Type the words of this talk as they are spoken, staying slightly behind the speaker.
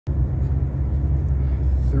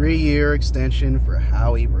3-year extension for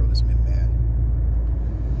Howie Roseman, man.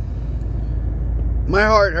 My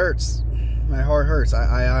heart hurts. My heart hurts.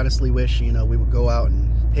 I honestly wish, we would go out and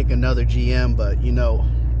pick another GM, but,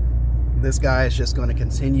 this guy is just going to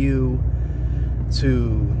continue to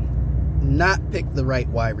not pick the right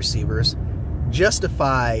wide receivers,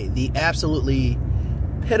 justify the absolutely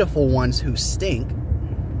pitiful ones who stink.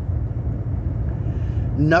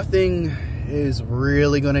 Nothing is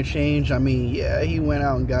really going to change. I mean, yeah, he went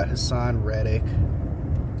out and got Hassan Reddick.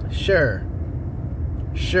 Sure.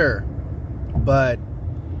 But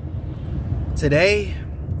today,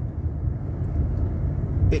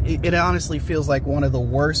 it honestly feels like one of the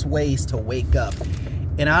worst ways to wake up.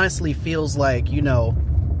 It honestly feels like,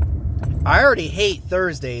 I already hate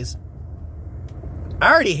Thursdays.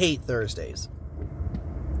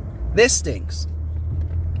 This stinks.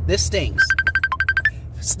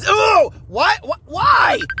 Oh, what?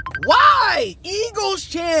 Why? Eagles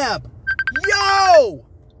champ. Yo,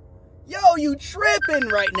 you tripping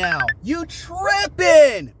right now. You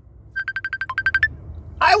tripping.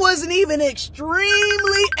 I wasn't even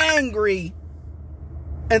extremely angry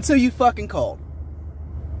until you fucking called.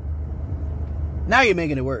 Now you're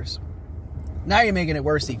making it worse.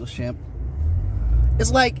 Eagles champ.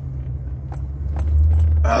 It's like,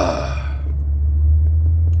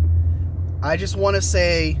 I just want to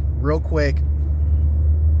say real quick,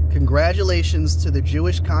 congratulations to the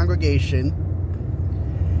Jewish congregation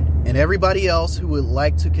and everybody else who would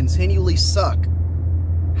like to continually suck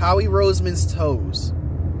Howie Roseman's toes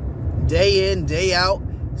day in, day out,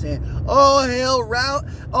 saying, oh, hail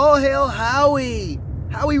Howie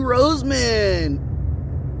Roseman.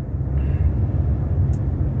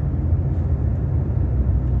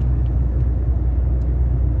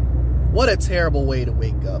 What a terrible way to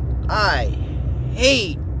wake up. I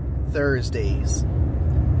hate Thursdays.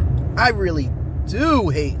 I really do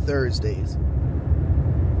hate Thursdays.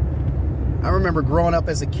 I remember growing up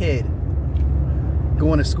as a kid,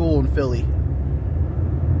 going to school in Philly.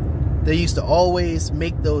 They used to always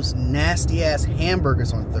make those nasty-ass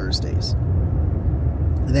hamburgers on Thursdays.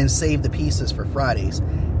 And then save the pieces for Fridays.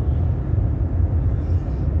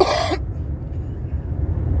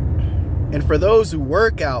 And for those who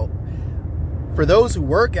work out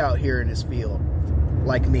here in this field,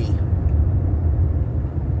 like me,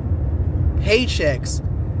 paychecks,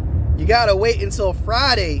 you gotta wait until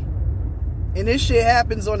Friday, and this shit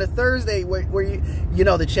happens on a Thursday where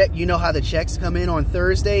the check, how the checks come in on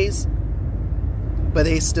Thursdays, but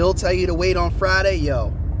they still tell you to wait on Friday.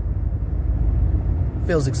 Yo,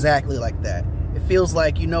 feels exactly like that. It feels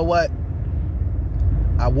like, you know what,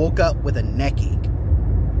 I woke up with a neck ache.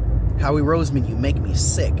 Howie Roseman, you make me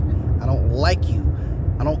sick. I don't like you.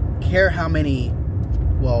 I don't care how many,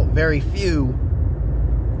 well, very few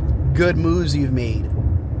good moves you've made.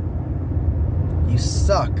 You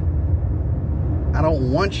suck. I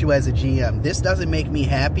don't want you as a GM. This doesn't make me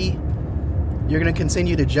happy. You're going to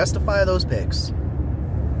continue to justify those picks.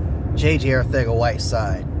 J.J.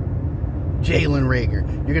 Arcega-Whiteside, Jalen Reagor.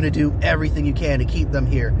 You're going to do everything you can to keep them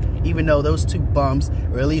here, even though those two bums,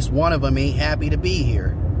 or at least one of them, ain't happy to be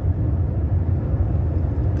here.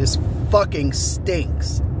 This fucking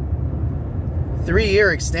stinks.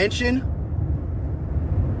 3-year extension?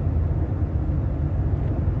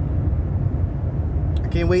 I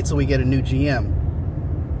can't wait till we get a new GM.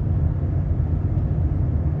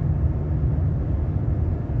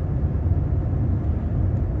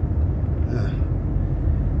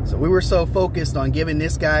 So we were so focused on giving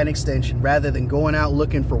this guy an extension rather than going out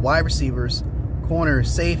looking for wide receivers,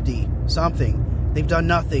 corners, safety, something. They've done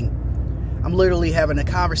nothing. I'm literally having a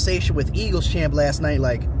conversation with Eagles champ last night,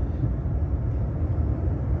 like,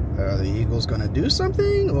 are the Eagles going to do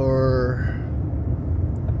something? Or...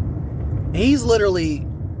 And he's literally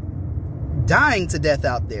dying to death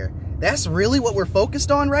out there. That's really what we're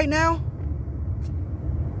focused on right now?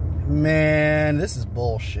 Man, this is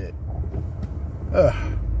bullshit.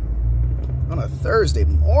 Ugh. On a Thursday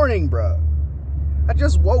morning, bro. I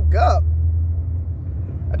just woke up.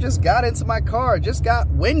 I just got into my car, just got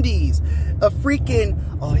Wendy's, a freaking,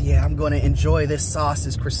 oh yeah, I'm going to enjoy this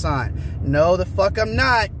sausage croissant. No, the fuck I'm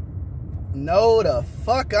not. No, the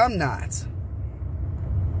fuck I'm not.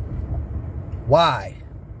 Why?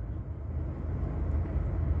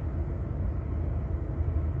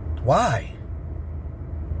 Why?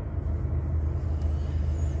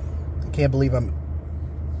 I can't believe I'm...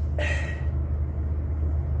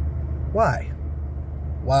 Why?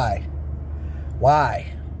 Why?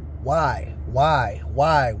 Why? Why? Why?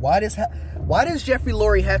 Why? Why does Jeffrey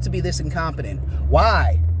Lurie have to be this incompetent?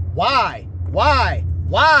 Why? Why? Why?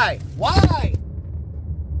 Why? Why?